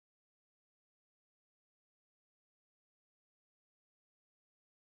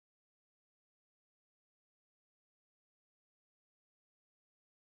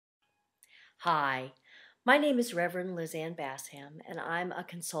Hi, my name is Reverend Lizann Bassham, and I'm a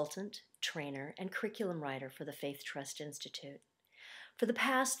consultant, trainer, and curriculum writer for the FaithTrust Institute. For the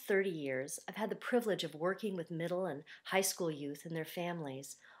past 30 years, I've had the privilege of working with middle and high school youth and their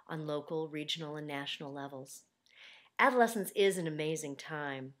families on local, regional, and national levels. Adolescence is an amazing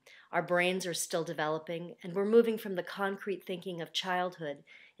time. Our brains are still developing, and we're moving from the concrete thinking of childhood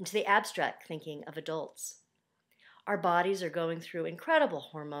into the abstract thinking of adults. Our bodies are going through incredible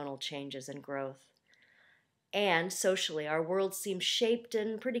hormonal changes and growth. And socially, our world seems shaped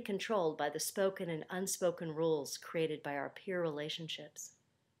and pretty controlled by the spoken and unspoken rules created by our peer relationships.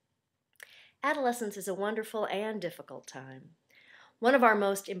 Adolescence is a wonderful and difficult time. One of our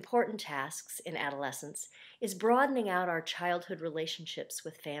most important tasks in adolescence is broadening out our childhood relationships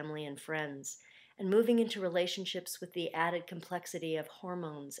with family and friends and moving into relationships with the added complexity of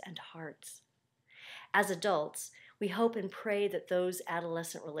hormones and hearts. As adults, we hope and pray that those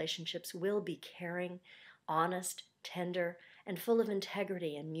adolescent relationships will be caring, honest, tender, and full of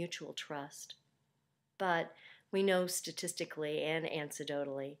integrity and mutual trust. But we know statistically and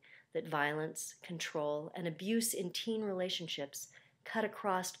anecdotally that violence, control, and abuse in teen relationships cut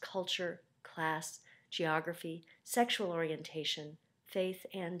across culture, class, geography, sexual orientation, faith,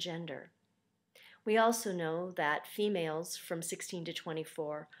 and gender. We also know that females from 16 to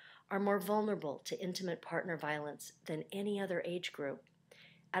 24 are more vulnerable to intimate partner violence than any other age group,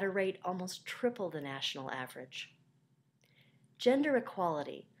 at a rate almost triple the national average. Gender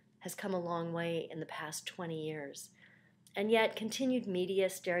equality has come a long way in the past 20 years, and yet continued media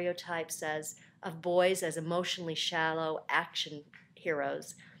stereotypes of boys as emotionally shallow action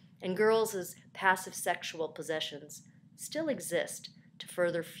heroes and girls as passive sexual possessions still exist to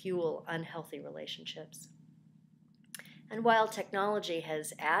further fuel unhealthy relationships. And while technology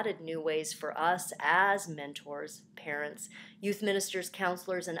has added new ways for us as mentors, parents, youth ministers,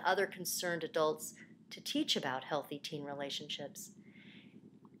 counselors, and other concerned adults to teach about healthy teen relationships,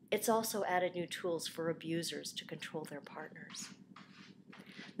 it's also added new tools for abusers to control their partners.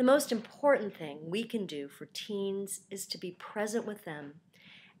 The most important thing we can do for teens is to be present with them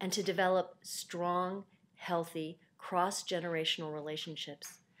and to develop strong, healthy, cross-generational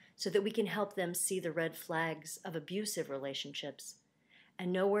relationships so that we can help them see the red flags of abusive relationships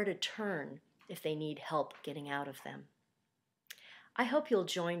and know where to turn if they need help getting out of them. I hope you'll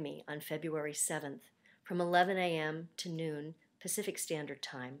join me on February 7th from 11 a.m. to noon Pacific Standard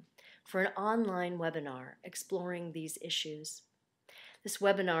Time for an online webinar exploring these issues. This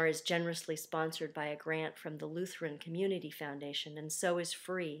webinar is generously sponsored by a grant from the Lutheran Community Foundation and so is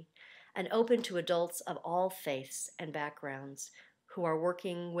free and open to adults of all faiths and backgrounds who are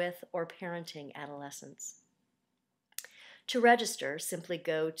working with or parenting adolescents. To register, simply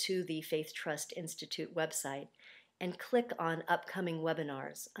go to the FaithTrust Institute website and click on Upcoming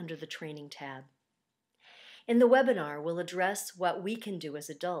Webinars under the Training tab. In the webinar, we'll address what we can do as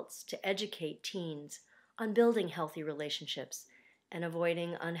adults to educate teens on building healthy relationships and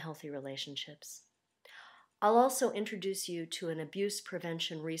avoiding unhealthy relationships. I'll also introduce you to an abuse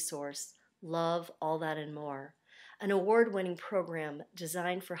prevention resource, Love, All That and More, an award-winning program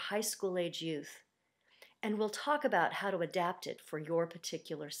designed for high school-age youth, and we'll talk about how to adapt it for your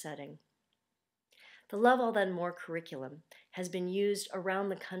particular setting. The Love, All That and More curriculum has been used around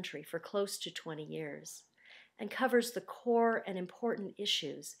the country for close to 20 years and covers the core and important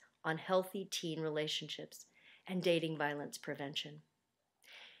issues on healthy teen relationships and dating violence prevention.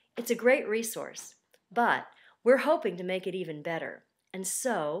 It's a great resource, but we're hoping to make it even better, and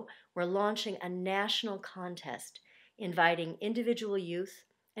so we're launching a national contest inviting individual youth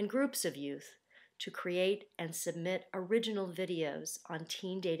and groups of youth to create and submit original videos on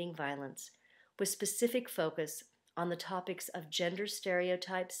teen dating violence with specific focus on the topics of gender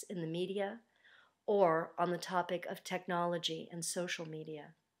stereotypes in the media or on the topic of technology and social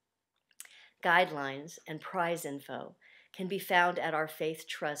media. Guidelines and prize info can be found at our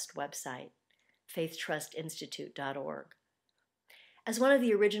FaithTrust website, faithtrustinstitute.org. As one of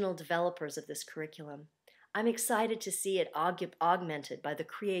the original developers of this curriculum, I'm excited to see it augmented by the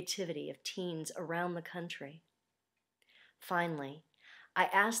creativity of teens around the country. Finally, I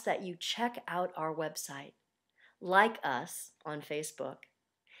ask that you check out our website, like us on Facebook,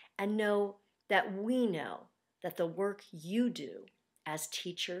 and know that we know that the work you do as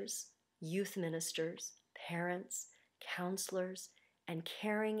teachers, youth ministers, parents, counselors, and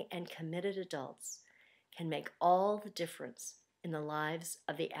caring and committed adults can make all the difference in the lives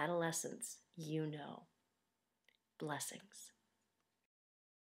of the adolescents you know. Blessings.